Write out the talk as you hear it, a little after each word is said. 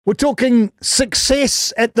We're talking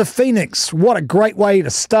success at the Phoenix. What a great way to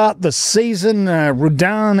start the season.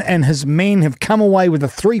 Rudan and his men have come away with the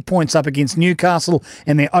 3 points up against Newcastle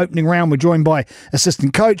in their opening round. We're joined by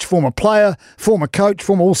assistant coach, former player, former coach,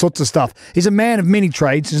 former all sorts of stuff. He's a man of many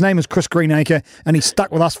trades. His name is Chris Greenacre, and he's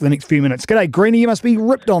stuck with us for the next few minutes. G'day, Greenie. You must be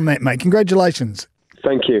ripped on that, mate. Congratulations.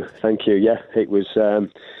 Thank you. Yeah, it was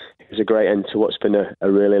a great end to what's been a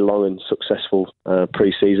really long and successful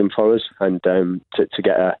pre-season for us, and to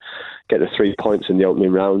get the 3 points in the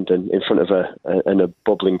opening round and in front of a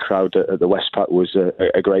bubbling crowd at the Westpac was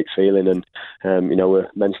a great feeling, and we're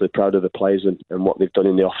mentally proud of the players and what they've done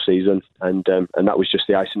in the off season, and that was just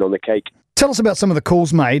the icing on the cake. Tell us about some of the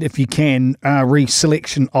calls made, if you can,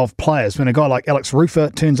 re-selection of players. When a guy like Alex Rufer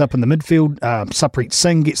turns up in the midfield, Sarpreet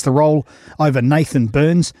Singh gets the role over Nathan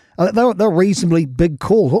Burns. They're reasonably big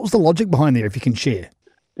calls. What was the logic behind there, if you can share?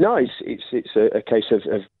 No, it's a case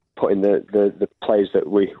of putting the players that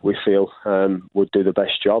we feel would do the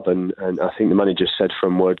best job, and I think the manager said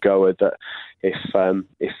from word go that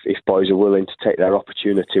if boys are willing to take their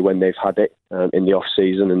opportunity when they've had it in the off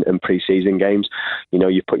season and pre-season games,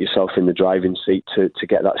 you put yourself in the driving seat to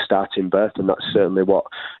get that starting berth, and that's certainly what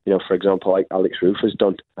for example, like Alex Rufer's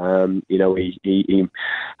done.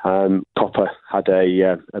 Copper had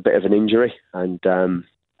a bit of an injury, and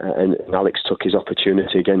Alex took his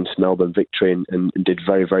opportunity against Melbourne Victory and did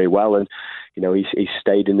very, very well. And, he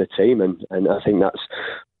stayed in the team. And I think that's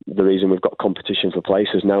the reason we've got competition for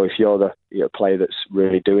places. Now, if you're the player that's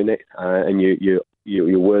really doing it and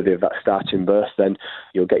you're worthy of that starting berth, then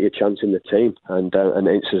you'll get your chance in the team. And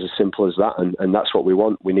it's as simple as that. And that's what we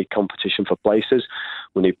want. We need competition for places.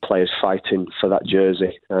 We need players fighting for that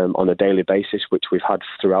jersey on a daily basis, which we've had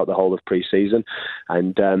throughout the whole of pre-season.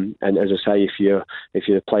 And as I say, if you're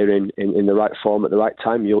a player in the right form at the right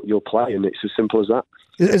time, you'll play. And it's as simple as that.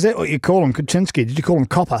 Is that what you call him, Kuczynski? Did you call him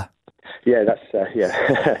Copper? Yeah, that's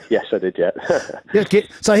yes, I did. Yeah. Yeah.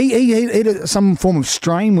 So he had some form of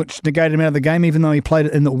strain which negated him out of the game, even though he played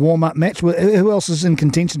it in the warm-up match. Who else is in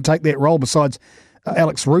contention to take that role besides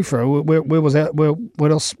Alex Rufer? Where was that?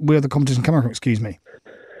 Where else? Where the competition coming from? Excuse me.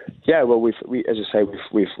 Yeah, well, we as I say,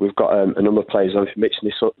 we've got a number of players. Mitch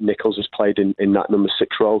Nichols has played in that number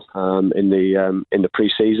 6 role in the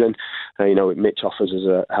pre-season. Mitch offers us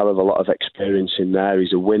a hell of a lot of experience in there.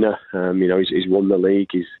 He's a winner. He's won the league.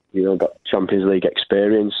 He's got Champions League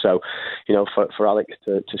experience. So, for Alex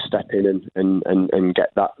to step in and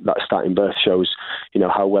get that starting berth shows,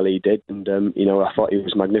 how well he did. And I thought he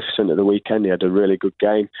was magnificent at the weekend. He had a really good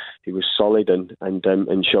game. He was solid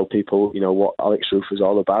and showed people what Alex Rufer's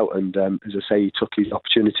all about. And as I say, he took his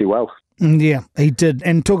opportunity well. Yeah, he did.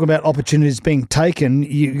 And talk about opportunities being taken,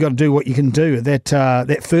 you got to do what you can do.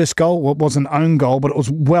 That first goal was an own goal, but it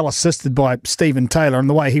was well assisted by Stephen Taylor, and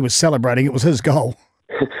the way he was celebrating, it was his goal.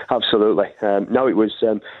 Absolutely. No, it was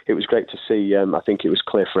great to see. I think it was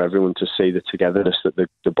clear for everyone to see the togetherness that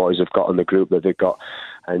the boys have got and the group that they've got,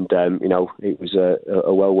 and it was a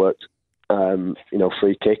well worked.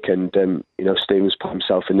 Free kick, and Stevens put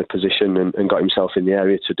himself in the position and got himself in the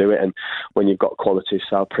area to do it. And when you've got quality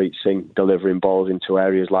Sarpreet Singh delivering balls into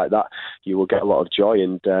areas like that, you will get a lot of joy.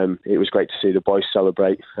 And it was great to see the boys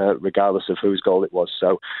celebrate, regardless of whose goal it was.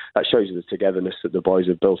 So that shows you the togetherness that the boys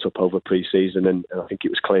have built up over pre-season. And I think it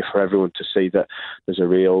was clear for everyone to see that there's a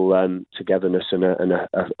real togetherness and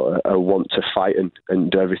a want to fight and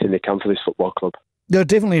do everything they can for this football club. They're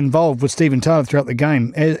definitely involved with Stephen Taylor throughout the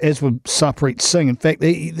game, as with Sarpreet Singh. In fact,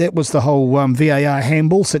 that was the whole VAR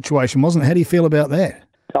handball situation, wasn't it? How do you feel about that?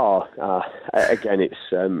 Again, it's.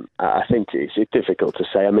 I think it's difficult to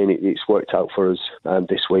say. I mean, it's worked out for us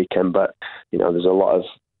this weekend, but there's a lot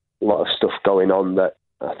of stuff going on that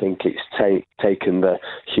I think it's taken the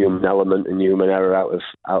human element and human error out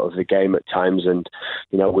of the game at times, and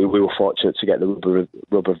we were fortunate to get the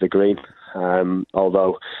rub of the green.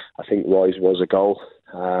 Although I think Roy's was a goal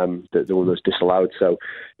that the one was disallowed. So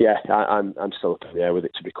yeah, I'm still up in the air with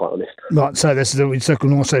it, to be quite honest. Right. So this is the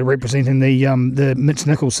Circle also representing the Mitch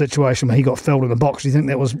Nichols situation where he got felled in the box. Do you think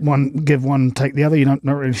that was one give one take the other? You're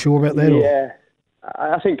not really sure about that? Yeah. Or?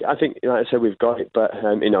 I think, like I said, we've got it, but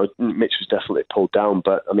Mitch was definitely pulled down.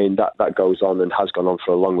 But I mean, that goes on and has gone on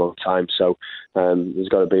for a long, long time. So there's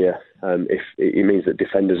got to be if it means that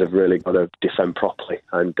defenders have really got to defend properly,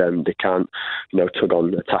 and they can't, tug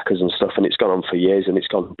on attackers and stuff. And it's gone on for years, and it's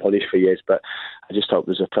gone unpunished for years. But I just hope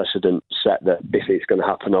there's a precedent set that if it's going to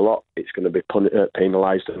happen a lot, it's going to be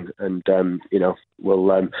penalised, and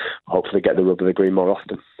we'll hopefully get the rub of the green more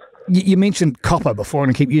often. You mentioned Copper before,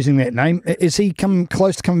 and I keep using that name. Is he come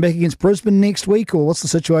close to coming back against Brisbane next week, or what's the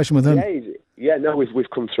situation with him? Yeah, Yeah, no, we've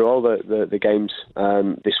come through all the games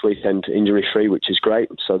this weekend injury free, which is great.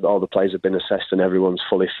 So all the players have been assessed and everyone's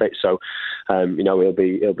fully fit. So he'll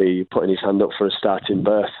be putting his hand up for a starting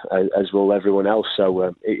berth, as will everyone else.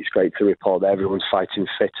 So it's great to report that everyone's fighting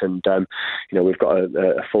fit, and we've got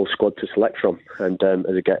a full squad to select from. And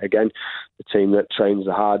again, the team that trains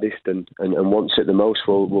the hardest and wants it the most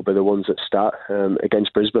will be the ones that start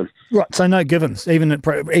against Brisbane. Right. So no givens, even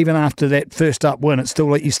after that first up win, it's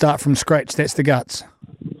still like you start from scratch. That's the guts.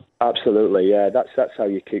 Absolutely, yeah. That's how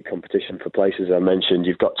you keep competition for places. I mentioned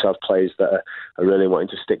you've got to have players that are really wanting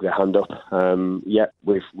to stick their hand up.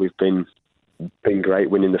 We've been great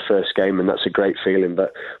winning the first game, and that's a great feeling.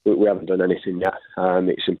 But we haven't done anything yet.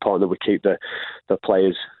 It's important that we keep the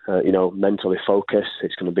players, mentally focused.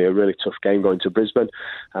 It's going to be a really tough game going to Brisbane,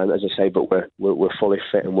 as I say. But we're fully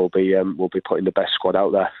fit, and we'll be putting the best squad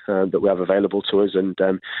out there that we have available to us, and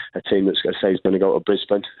a team that's going to say is going to go to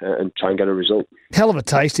Brisbane and try and get a result. Hell of a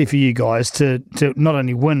tasty for you guys to not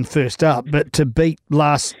only win first up, but to beat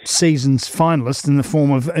last season's finalists in the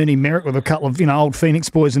form of Ernie Merrick with a couple of old Phoenix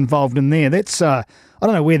boys involved in there. That's I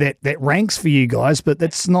don't know where that ranks for you guys, but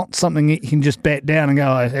that's not something you can just bat down and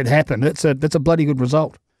go, it happened. That's a bloody good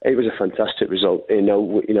result. It was a fantastic result. They've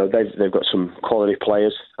got some quality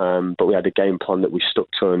players, but we had a game plan that we stuck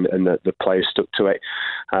to, and the players stuck to it.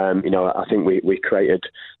 I think we created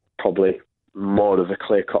probably more of the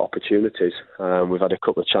clear-cut opportunities. We've had a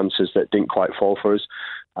couple of chances that didn't quite fall for us.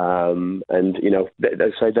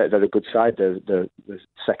 They say they're a good side. They're the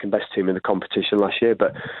second best team in the competition last year,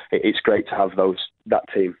 but it's great to have that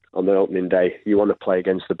team on the opening day. You want to play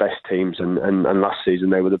against the best teams, and last season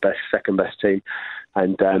they were the second best team.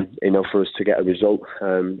 And for us to get a result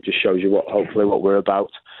just shows you what we're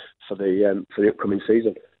about for the upcoming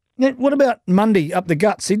season. Now, what about Mundy up the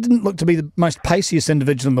guts? He didn't look to be the most paciest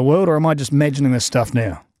individual in the world, or am I just imagining this stuff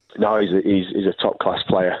now? No, he's a top class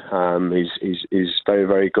player. He's very,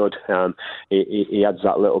 very good. He adds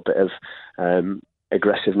that little bit of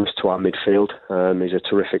aggressiveness to our midfield. He's a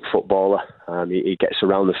terrific footballer. He gets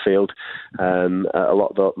around the field a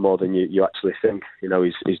lot more than you actually think.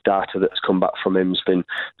 His data that's come back from him has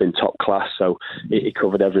been top class. So he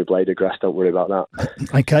covered every blade of grass. Don't worry about that.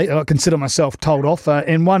 Okay, I consider myself told off.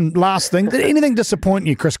 And one last thing, did anything disappoint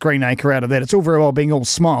you, Chris Greenacre, out of that? It's all very well being all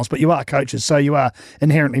smiles, but you are coaches, so you are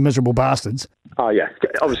inherently miserable bastards. Oh yeah,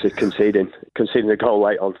 obviously conceding a goal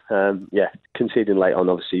late on. Conceding late on.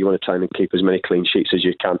 Obviously, you want to try and keep as many clean sheets as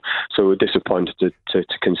you can. So we're disappointed to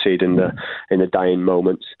concede in the dying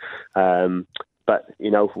moments. But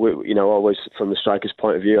always from the striker's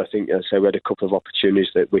point of view, I think we had a couple of opportunities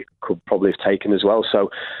that we could probably have taken as well. So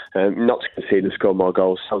not to concede and score more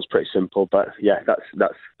goals sounds pretty simple, but yeah,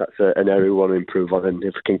 that's an area we want to improve on. And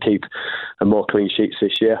if we can keep more clean sheets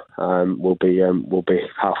this year, we'll be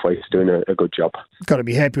halfway to doing a good job. Got to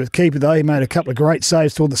be happy with keeper though. He made a couple of great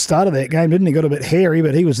saves toward the start of that game, didn't he? Got a bit hairy,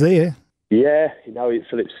 but he was there. Yeah,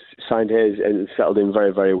 Phillips signed here and settled in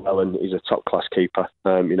very, very well, and he's a top-class keeper.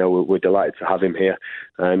 We're delighted to have him here.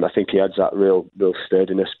 I think he adds that real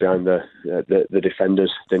sturdiness behind the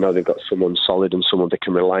defenders. They know they've got someone solid and someone they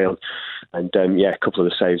can rely on. And a couple of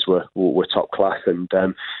the saves were top class, and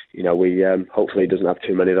we hopefully he doesn't have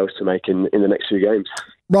too many of those to make in the next few games.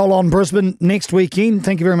 Roll on Brisbane next weekend.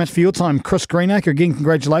 Thank you very much for your time, Chris Greenacre. Again,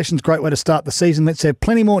 congratulations. Great way to start the season. Let's have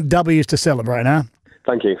plenty more W's to celebrate, huh?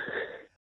 Thank you.